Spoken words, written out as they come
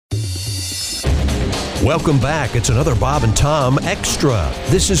Welcome back. It's another Bob and Tom Extra.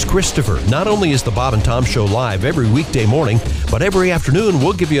 This is Christopher. Not only is the Bob and Tom Show live every weekday morning, but every afternoon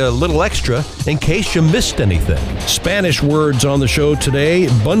we'll give you a little extra in case you missed anything. Spanish words on the show today,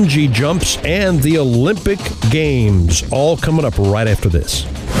 bungee jumps, and the Olympic Games. All coming up right after this.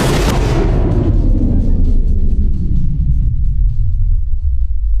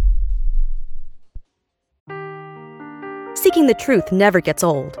 Seeking the truth never gets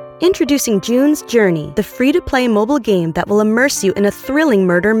old. Introducing June's Journey, the free-to-play mobile game that will immerse you in a thrilling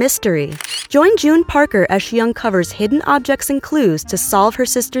murder mystery. Join June Parker as she uncovers hidden objects and clues to solve her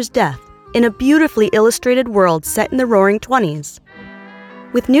sister's death in a beautifully illustrated world set in the Roaring '20s.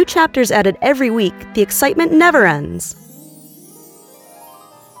 With new chapters added every week, the excitement never ends.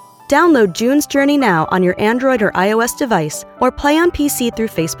 Download June's Journey now on your Android or iOS device, or play on PC through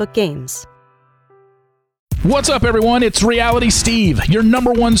Facebook Games. What's up, everyone? It's Reality Steve, your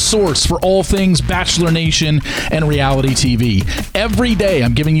number one source for all things Bachelor Nation and reality TV. Every day,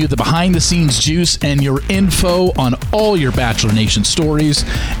 I'm giving you the behind-the-scenes juice and your info on all your Bachelor Nation stories,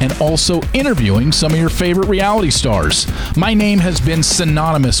 and also interviewing some of your favorite reality stars. My name has been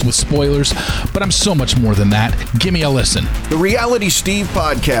synonymous with spoilers, but I'm so much more than that. Give me a listen. The Reality Steve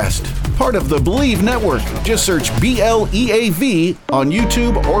Podcast, part of the Believe Network. Just search BLEAV on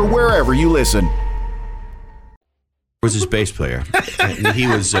YouTube or wherever you listen. Was his bass player, and he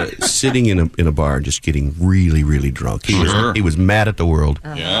was sitting in a bar, just getting really, really drunk. He was mad at the world.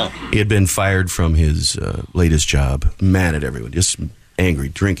 Yeah, he had been fired from his latest job, mad at everyone, just angry,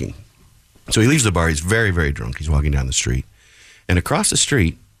 drinking. So he leaves the bar. He's very, very drunk. He's walking down the street, and across the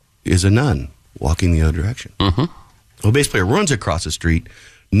street is a nun walking the other direction. Mm-hmm. Well, the bass player runs across the street,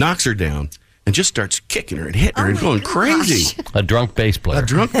 knocks her down, and just starts kicking her and hitting her and going crazy. A drunk bass player. A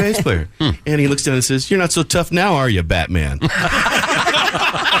drunk bass player. And he looks down and says, "You're not so tough now, are you, Batman?" This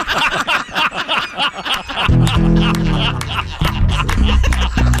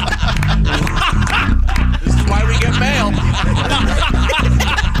is why we get mail.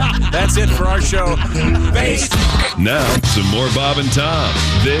 That's it for our show. Bass. Now, some more Bob and Tom.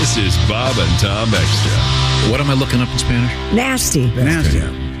 This is Bob and Tom Extra. What am I looking up in Spanish? Nasty.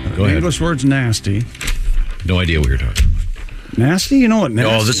 Go ahead. English word's nasty. No idea what you're talking about. Nasty? You know what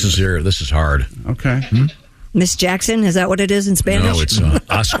nasty Oh, this is here. This is hard. Okay. Miss Jackson, is that what it is in Spanish? No, it's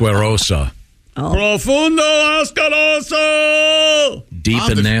asquerosa. Oh. Profundo asqueroso. Deep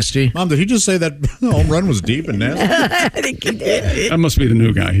and nasty. Mom, did he just say that home run was deep and nasty? I think he did. That must be the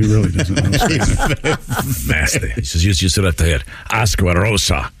new guy. He really doesn't know Spanish. Nasty. He says, you sit right there.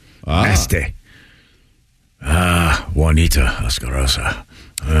 Asquerosa. Nasty. Juanita Asquerosa.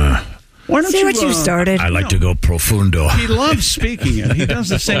 Why don't See what you started? I like to go profundo. He loves speaking it. He does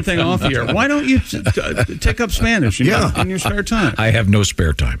the same thing off the air. Why don't you take up Spanish in your spare time? I have no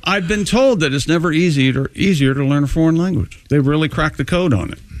spare time. I've been told that it's never easier to learn a foreign language. They've really cracked the code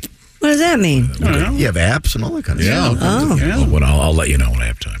on it. What does that mean? You have apps and all that kind of stuff. Oh. Well, I'll let you know when I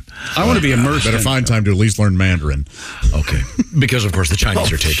have time. I want to be immersed. Better find time to at least learn Mandarin. Okay. Because, of course, the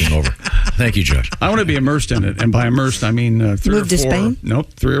Chinese are taking over. Thank you, Judge. I want to be immersed in it. And by immersed, I mean three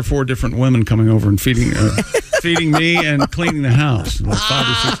or four different women coming over and feeding me and cleaning the house like 5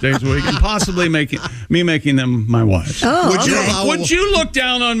 or 6 days a week, and possibly making them my wives. Oh, Would you look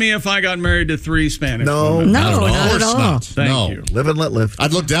down on me if I got married to 3 Spanish women? No, not at all. Thank you. Live and let live.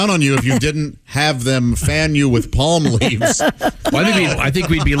 I'd look down on you if you didn't have them fan you with palm leaves. Well, I think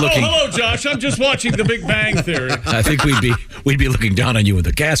we'd be looking. Oh, hello, Josh. I'm just watching The Big Bang Theory. I think we'd be looking down on you in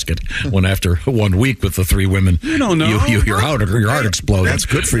the casket when after 1 week with the 3 women, you don't know. Your heart explodes. That's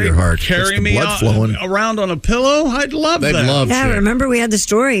good for your heart. Carry me around on a pillow. I'd love that. They'd love Yeah, Chick. remember we had the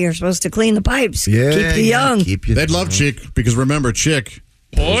story. You're supposed to clean the pipes. Keep you young. They'd love Chick because remember, Chick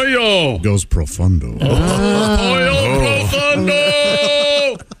Pollo goes profundo. Pollo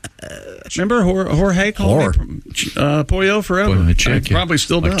profundo. Remember Jorge called me Pollo forever? Chick, probably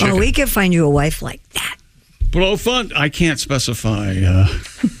still does. Oh, we could find you a wife like that. Profund. I can't specify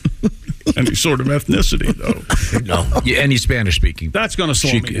any sort of ethnicity, though. No. Yeah, any Spanish speaking. That's going to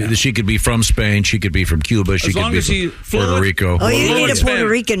slow me down. She could be from Spain. She could be from Cuba. She could be from Puerto Rico. Oh, you need a Puerto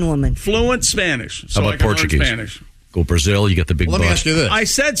Rican woman. Fluent Spanish. So How about I can Portuguese? Learn Spanish. Go Brazil, you get the big bus. Let me ask you this. I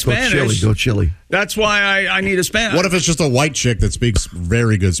said Spanish. Go Chile. That's why I need a Spanish. What if it's just a white chick that speaks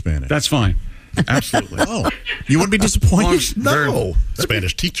very good Spanish? That's fine. Absolutely. Oh, you wouldn't be disappointed? No.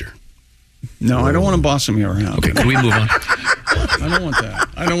 Spanish teacher. No, I don't want to boss me around. Okay, can we move on? I don't want that.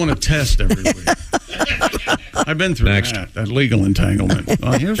 I don't want to test every week. I I've been through that legal entanglement.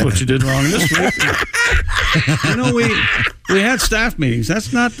 Here's what you did wrong this week. We had staff meetings.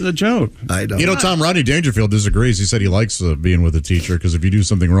 That's not the joke. I know. Tom, Rodney Dangerfield disagrees. He said he likes being with a teacher because if you do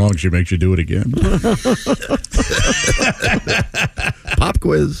something wrong, she makes you do it again. Pop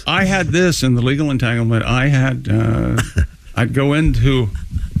quiz. I had this in the legal entanglement. I'd go into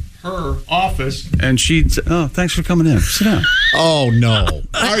her office and she'd say, "Oh, thanks for coming in. Sit down." Oh, no.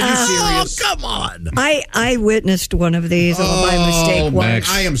 Are you serious? Oh, come on. I witnessed one of these by mistake once.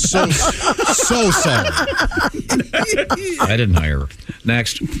 I am so sorry. I didn't hire her.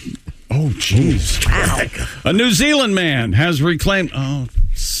 Next. Oh, jeez. Wow. A New Zealand man has reclaimed... Oh,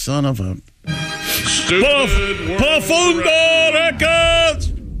 son of a... Pafunda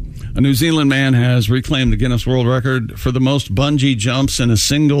Records! A New Zealand man has reclaimed the Guinness World Record for the most bungee jumps in a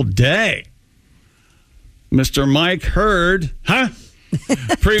single day. Mr. Mike Hurd,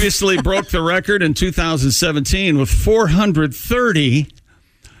 previously broke the record in 2017 with 430,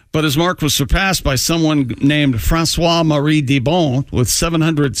 but his mark was surpassed by someone named Francois-Marie Debon with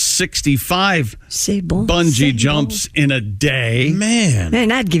 765 bungee jumps in a day. Man,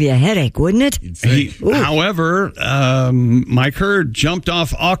 that'd give you a headache, wouldn't it? However, Mike Hurd jumped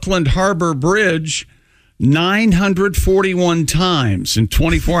off Auckland Harbor Bridge 941 times in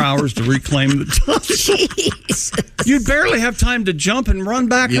 24 hours to reclaim the time. Jeez. You'd barely have time to jump and run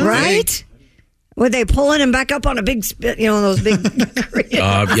back up. Right? Were they pulling him back up on a big, those big...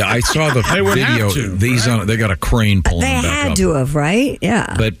 Yeah, I saw the video. These they got a crane pulling them back up. They had to have, right?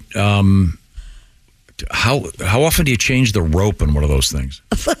 Yeah. But how often do you change the rope in one of those things?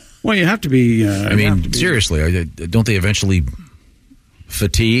 Well, you have to be... seriously, don't they eventually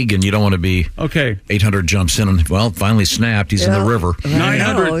fatigue and you don't want to be... Okay. 800 jumps in and, finally snapped. He's in the river.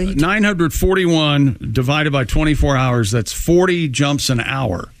 941 divided by 24 hours, that's 40 jumps an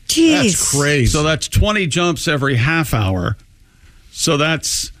hour. Jeez. That's crazy. So that's 20 jumps every half hour. So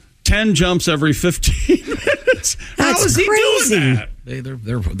that's 10 jumps every 15 minutes. How is he doing that?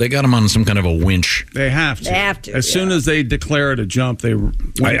 They got him on some kind of a winch. They have to. As soon as they declare it a jump, they...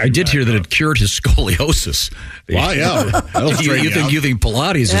 I did hear that it cured his scoliosis. Wow, yeah. You think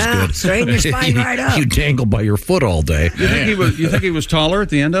Pilates is good? Straighten your spine right up. You dangle by your foot all day. You think he was taller at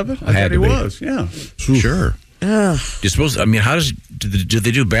the end of it? I thought he was, yeah. Sure. You suppose? Do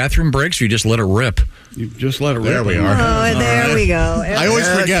they do bathroom breaks or you just let it rip? You just let it rip. There we are. Oh, there we go. I always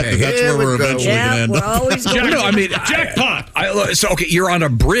forget that that's where we're eventually going to end up. We're always going jackpot. You're on a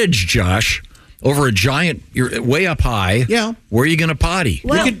bridge, Josh, over a giant. You're way up high. Yeah. Where are you going to potty?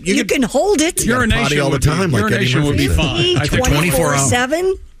 Well, you can hold it. Urination all the time. Urination would be fine.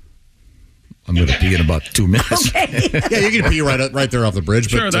 24/7. I'm going to pee in about 2 minutes. Okay. Yeah, you can pee right there off the bridge.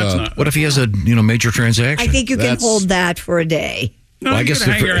 Sure, but, that's not. What if he has a major transaction? I think you can hold that for a day. No, I guess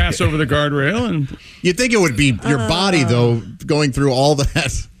hang your ass over the guardrail, and you'd think it would be your body though, going through all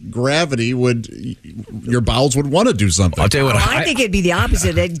that gravity. Your bowels would want to do something? I'll tell you what. I think it'd be the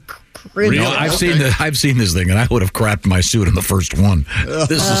opposite. I've seen this thing, and I would have crapped my suit in the first one.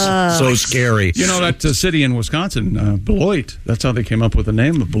 This is so scary. You know that city in Wisconsin, Beloit. That's how they came up with the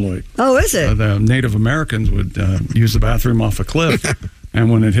name of Beloit. Oh, is it? The Native Americans would use the bathroom off a cliff,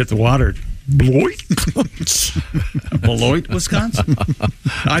 and when it hit the water, Beloit, Beloit, Wisconsin.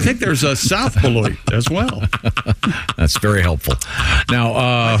 I think there's a South Beloit as well. That's very helpful. Now,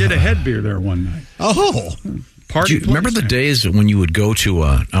 I did a head beer there one night. Oh. Do you remember the days when you would go to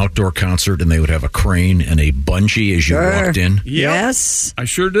an outdoor concert and they would have a crane and a bungee as you walked in? Yep. Yes. I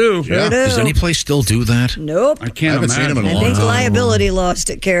sure do. Sure do. Does any place still do that? Nope. I can't imagine. Seen them in a I long think time. liability laws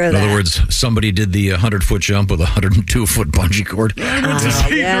took care of that. In other words, somebody did the 100-foot jump with a 102-foot bungee cord. I went to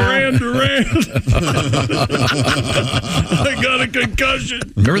see Duran. I got a concussion.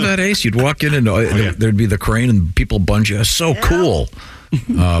 Remember that, Ace? You'd walk in and there'd be the crane and people bungee. That's so cool.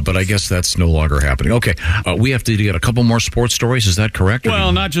 But I guess that's no longer happening. Okay, we have to get a couple more sports stories. Is that correct?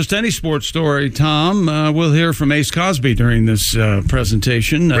 Well, not just any sports story, Tom. We'll hear from Ace Cosby during this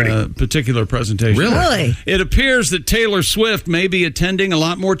particular presentation. Really? It appears that Taylor Swift may be attending a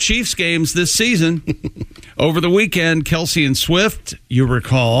lot more Chiefs games this season. Over the weekend, Kelsey and Swift, you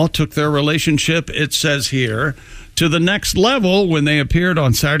recall, took their relationship, it says here, to the next level when they appeared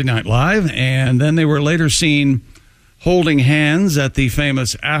on Saturday Night Live, and then they were later seen holding hands at the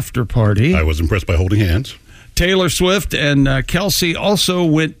famous after party. I was impressed by holding hands. Taylor Swift and Kelsey also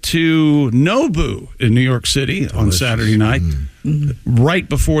went to Nobu in New York City on Saturday night, right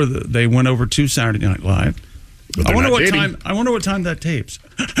before they went over to Saturday Night Live. I wonder what time that tapes.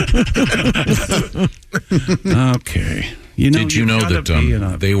 Okay. Did you know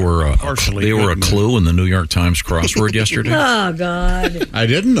that they were a clue in the New York Times crossword yesterday? Oh, God. I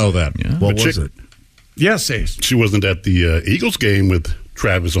didn't know that. Yeah. What was it? Yes, Ace. She wasn't at the Eagles game with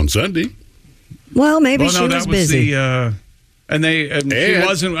Travis on Sunday. Well, maybe she was busy. And she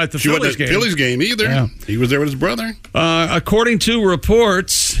wasn't at the Phillies game. Phillies game either. Yeah. He was there with his brother. According to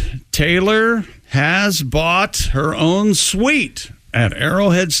reports, Taylor has bought her own suite at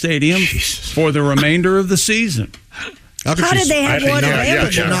Arrowhead Stadium for the remainder of the season. How did they have one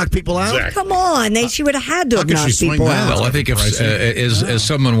available? She knock people out? Exactly. Come on. She would have had to have knocked people out. Well, I think as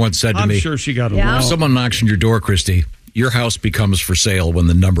someone once said to me, I'm sure she got a loan. If someone knocks on your door, Christy, your house becomes for sale when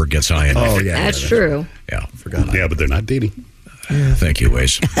the number gets high enough. Oh, yeah. That's true. Yeah. Forgot. Yeah, but they're not dating. Thank you,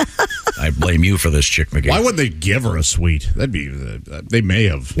 Ace. I blame you for this, Chick McGee. Why wouldn't they give her a suite? That'd be. They may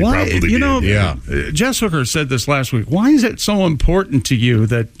have. Why? Probably yeah. Jess Hooker said this last week. Why is it so important to you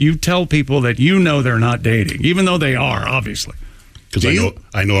that you tell people that you know they're not dating, even though they are, obviously? Because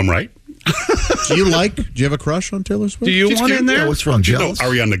I know I'm right. Do you have a crush on Taylor Swift? Do you want in there? Yeah, what's wrong, Jealous?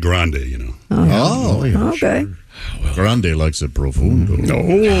 Ariana Grande, you know. Oh, yeah. Okay. Sure. Grande likes it profundo.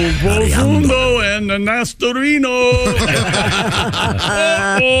 Profundo and Nastorino.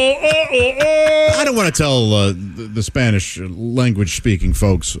 I don't want to tell the Spanish language speaking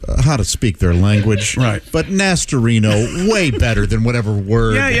folks how to speak their language. Right. But Nastorino, way better than whatever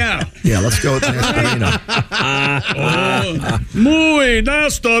word. Yeah. Yeah, let's go with Nastorino. Muy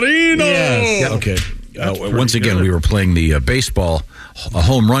Nastorino. Yes. Yeah, okay. Once again, we were playing the baseball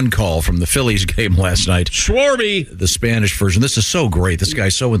home run call from the Phillies game last night. Schwarby. The Spanish version. This is so great. This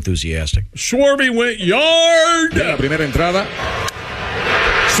guy's so enthusiastic. Schwarby went yard. La primera entrada.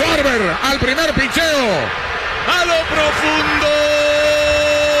 Schwarber al primer picheo. A lo profundo.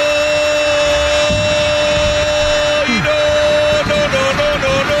 Y no.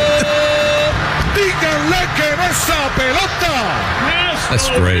 Díganle que esa pelota. That's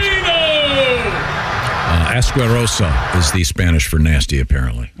great. Asquerosa is the Spanish for nasty,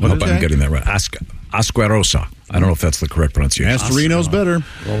 apparently. I hope I'm getting that right. Asquerosa. I don't know if that's the correct pronunciation. Nastorino's better.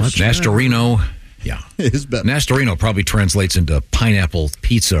 Nastorino, yeah. Is better. Nastorino probably translates into pineapple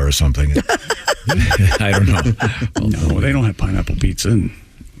pizza or something. I don't know. No, they don't have pineapple pizza in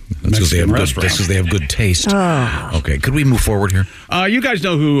That's because they have good taste. Oh. Okay, could we move forward here? You guys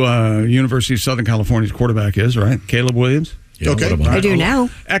know who University of Southern California's quarterback is, right? Caleb Williams. Yeah, okay. I do now.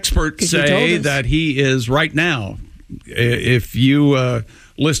 Experts say that he is right now. If you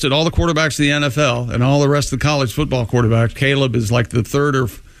listed all the quarterbacks of the NFL and all the rest of the college football quarterbacks, Caleb is like the third or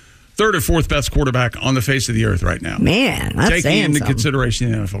fourth best quarterback on the face of the earth right now. Man, that's taking saying into something.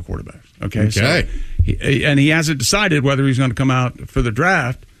 consideration the NFL quarterbacks. Okay. So he hasn't decided whether he's going to come out for the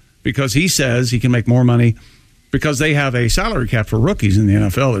draft because he says he can make more money. Because they have a salary cap for rookies in the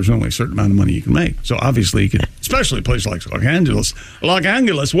NFL, there's only a certain amount of money you can make. So obviously, you could, especially a place like Los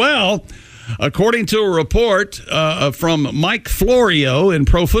Angeles. Well, according to a report from Mike Florio in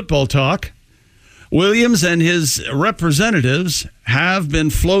Pro Football Talk, Williams and his representatives have been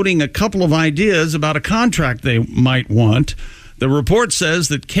floating a couple of ideas about a contract they might want. The report says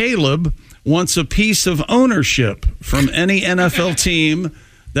that Caleb wants a piece of ownership from any NFL team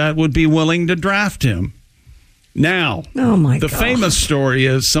that would be willing to draft him. Now, the famous story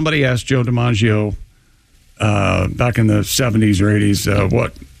is somebody asked Joe DiMaggio back in the 70s or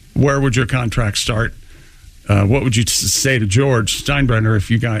 80s, where would your contract start? What would you say to George Steinbrenner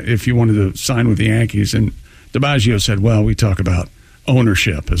if you wanted to sign with the Yankees? And DiMaggio said, well, we talk about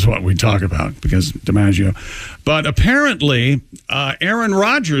ownership is what we talk about because DiMaggio. But apparently, Aaron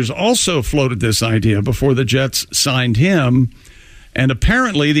Rodgers also floated this idea before the Jets signed him. And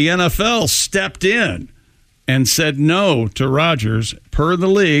apparently the NFL stepped in and said no to Rodgers. Per the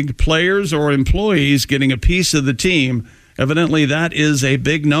league, players or employees getting a piece of the team, evidently that is a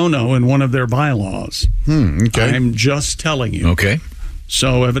big no-no in one of their bylaws. Okay. I'm just telling you. Okay.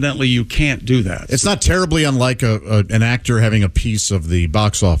 So evidently you can't do that. It's not terribly unlike an actor having a piece of the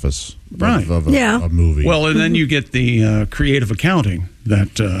box office of a movie. Well, and then you get the creative accounting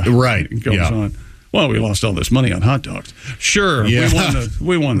that goes on. Well, we lost all this money on hot dogs. Sure,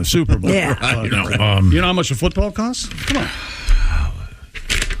 we won the Super Bowl. Yeah. You know how much a football costs? Come on.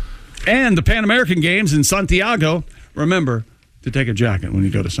 And the Pan American Games in Santiago. Remember to take a jacket when you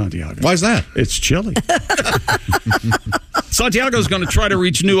go to Santiago. Why is that? It's chilly. Santiago's going to try to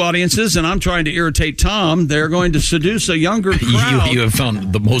reach new audiences, and I'm trying to irritate Tom. They're going to seduce a younger crowd. You have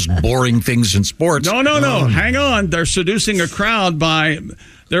found the most boring things in sports. No. Hang on. They're seducing a crowd by...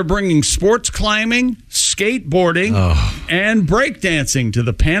 They're bringing sports climbing, skateboarding, and breakdancing to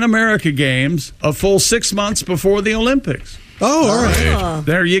the Pan America Games a full 6 months before the Olympics. Oh, all right.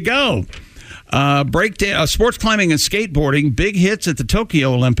 There you go. Sports climbing and skateboarding, big hits at the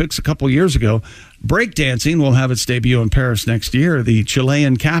Tokyo Olympics a couple years ago. Breakdancing will have its debut in Paris next year. The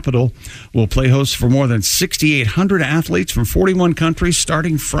Chilean capital will play host for more than 6,800 athletes from 41 countries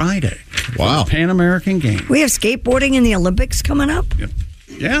starting Friday. Wow. Pan American Games. We have skateboarding in the Olympics coming up?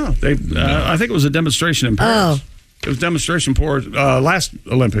 Yeah. I think it was a demonstration in Paris. Oh. It was demonstration for last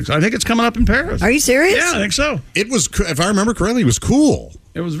Olympics. I think it's coming up in Paris. Are you serious? Yeah, I think so. It was, if I remember correctly, it was cool.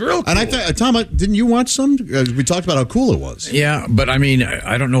 It was real cool. And I thought, Tom, didn't you watch some? We talked about how cool it was. Yeah, but I mean,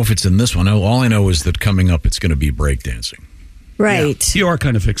 I don't know if it's in this one. All I know is that coming up, it's going to be breakdancing. Right. Yeah, you are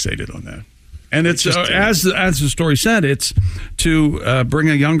kind of fixated on that. And it's as the story said, it's to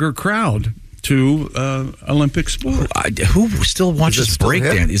bring a younger crowd to Olympic sport. Who still watches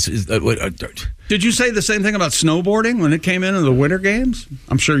breakdance? Did you say the same thing about snowboarding when it came into the Winter Games?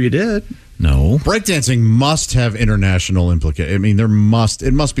 I'm sure you did. No. Breakdancing must have international implications. I mean,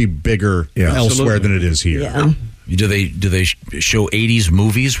 it must be bigger elsewhere than it is here. Yeah. Do they show 80s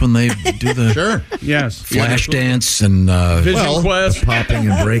movies when they do the Sure. Yes. Flash dance and Vision Quest,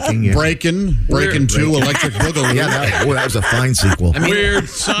 popping and breaking? Yeah. Breaking 2, Electric Boogaloo. Yeah, that was a fine sequel. Weird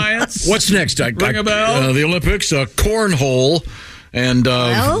Science. What's next? Ring a bell? The Olympics, cornhole. And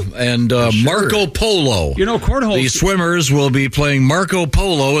Marco Polo. You know, cornhole. The swimmers will be playing Marco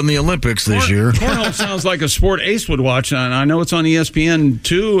Polo in the Olympics this year. Cornhole sounds like a sport Ace would watch, and I know it's on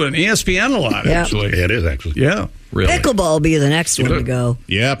ESPN2 and ESPN a lot, actually. Yeah, it is, actually. Yeah. Really? Pickleball will be the next one to go.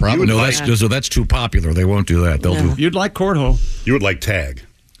 Yeah, probably. No, that's too popular. They won't do that. They'll do. You'd like cornhole. You would like tag.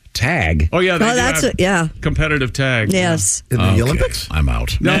 Tag? Oh, yeah. That's it. Yeah. Competitive tag. Yes. In the Olympics? I'm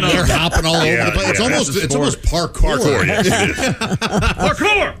out. No. They're hopping all over the place. It's almost parkour. Parkour, yes, it is.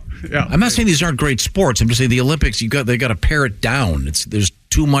 Parkour! Yeah. I'm not saying these aren't great sports. I'm just saying the Olympics, they got to pare it down. There's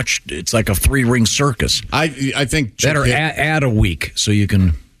too much. It's like a 3-ring circus. I think better add a week so you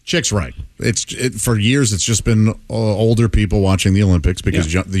can. Chick's right. For years, it's just been older people watching the Olympics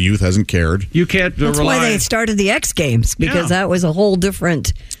because the youth hasn't cared. You can't That's why they started the X Games, because that was a whole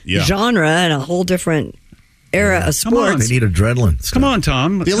different genre and a whole different era of sports. They need adrenaline. Come on,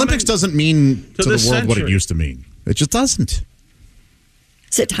 Tom. The Olympics doesn't mean to the world century what it used to mean. It just doesn't.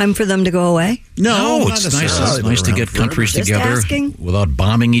 Is it time for them to go away? No, it's nice. It's nice to get countries Just together asking. without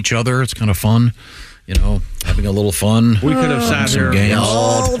bombing each other. It's kind of fun. Having a little fun. We could have sat here games.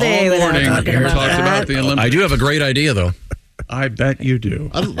 all day morning without talking and about talked about the Olympics. I do have a great idea, though. I bet you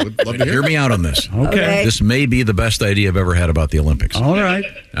do. I'd love to Hear me out on this. Okay. This may be the best idea I've ever had about the Olympics. All right.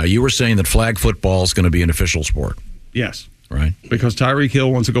 Now, you were saying that flag football is going to be an official sport. Yes. Right? Because Tyreek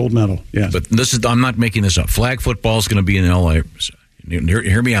Hill wants a gold medal. Yes. But I'm not making this up. Flag football is going to be in L.A.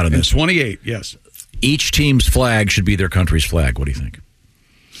 Hear me out on this. 28, yes. Each team's flag should be their country's flag. What do you think?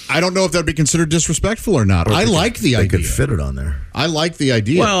 I don't know if that would be considered disrespectful or not. I like the idea. They could fit it on there. I like the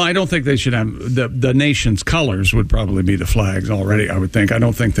idea. Well, I don't think they should have the nation's colors would probably be the flags already. I would think. I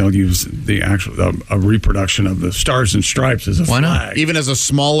don't think they'll use the actual a reproduction of the Stars and Stripes as a Why flag. not? Even as a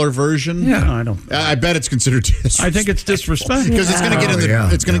smaller version. Yeah, I don't. I bet it's considered disrespectful. I think it's disrespectful because it's going to get in the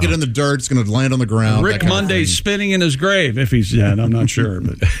it's going to get in the dirt. It's going to land on the ground. Rick Monday's spinning in his grave if he's dead. I'm not sure,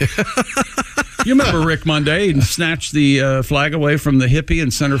 but you remember Rick Monday? He snatched the flag away from the hippie in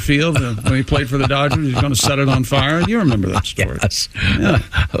center field when he played for the Dodgers. He was going to set it on fire. You remember that story? Yes. Yeah.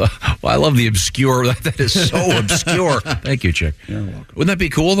 Well, I love the obscure. That is so obscure. Thank you, Chick. You're welcome. Wouldn't that be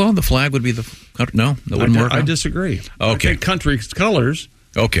cool, though? The flag would be the country? No, that wouldn't work. I disagree. Okay. I think country colors.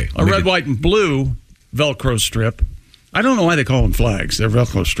 Okay. A red, white, and blue Velcro strip. I don't know why they call them flags. They're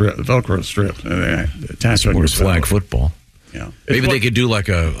Velcro strip. They attach on your flag football. Yeah. Maybe they could do like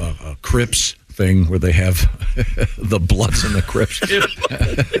a Crips thing where they have the Bloods and the Crips.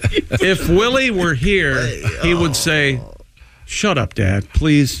 If Willie were here, he would say, "Shut up, Dad.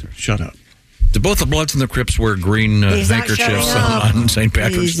 Please shut up." Do both the Bloods and the Crips wear green handkerchiefs on St.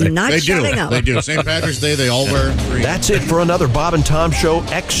 Patrick's Day? They do. St. Patrick's Day, they all wear green. That's it for another Bob and Tom Show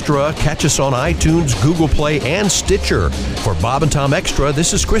Extra. Catch us on iTunes, Google Play, and Stitcher. For Bob and Tom Extra,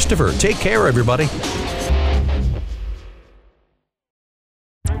 this is Christopher. Take care, everybody.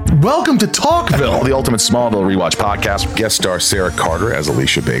 Welcome to Talkville, the ultimate Smallville rewatch podcast. Guest star Sarah Carter as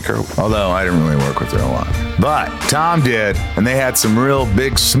Alicia Baker, although I didn't really work with her a lot. But Tom did, and they had some real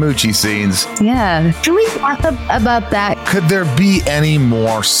big smoochy scenes. Yeah. Can we talk about that? Could there be any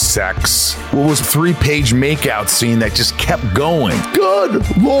more sex? What was a 3-page makeout scene that just kept going? Good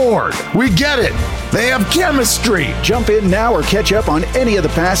Lord, we get it. They have chemistry. Jump in now or catch up on any of the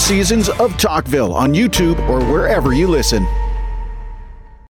past seasons of Talkville on YouTube or wherever you listen.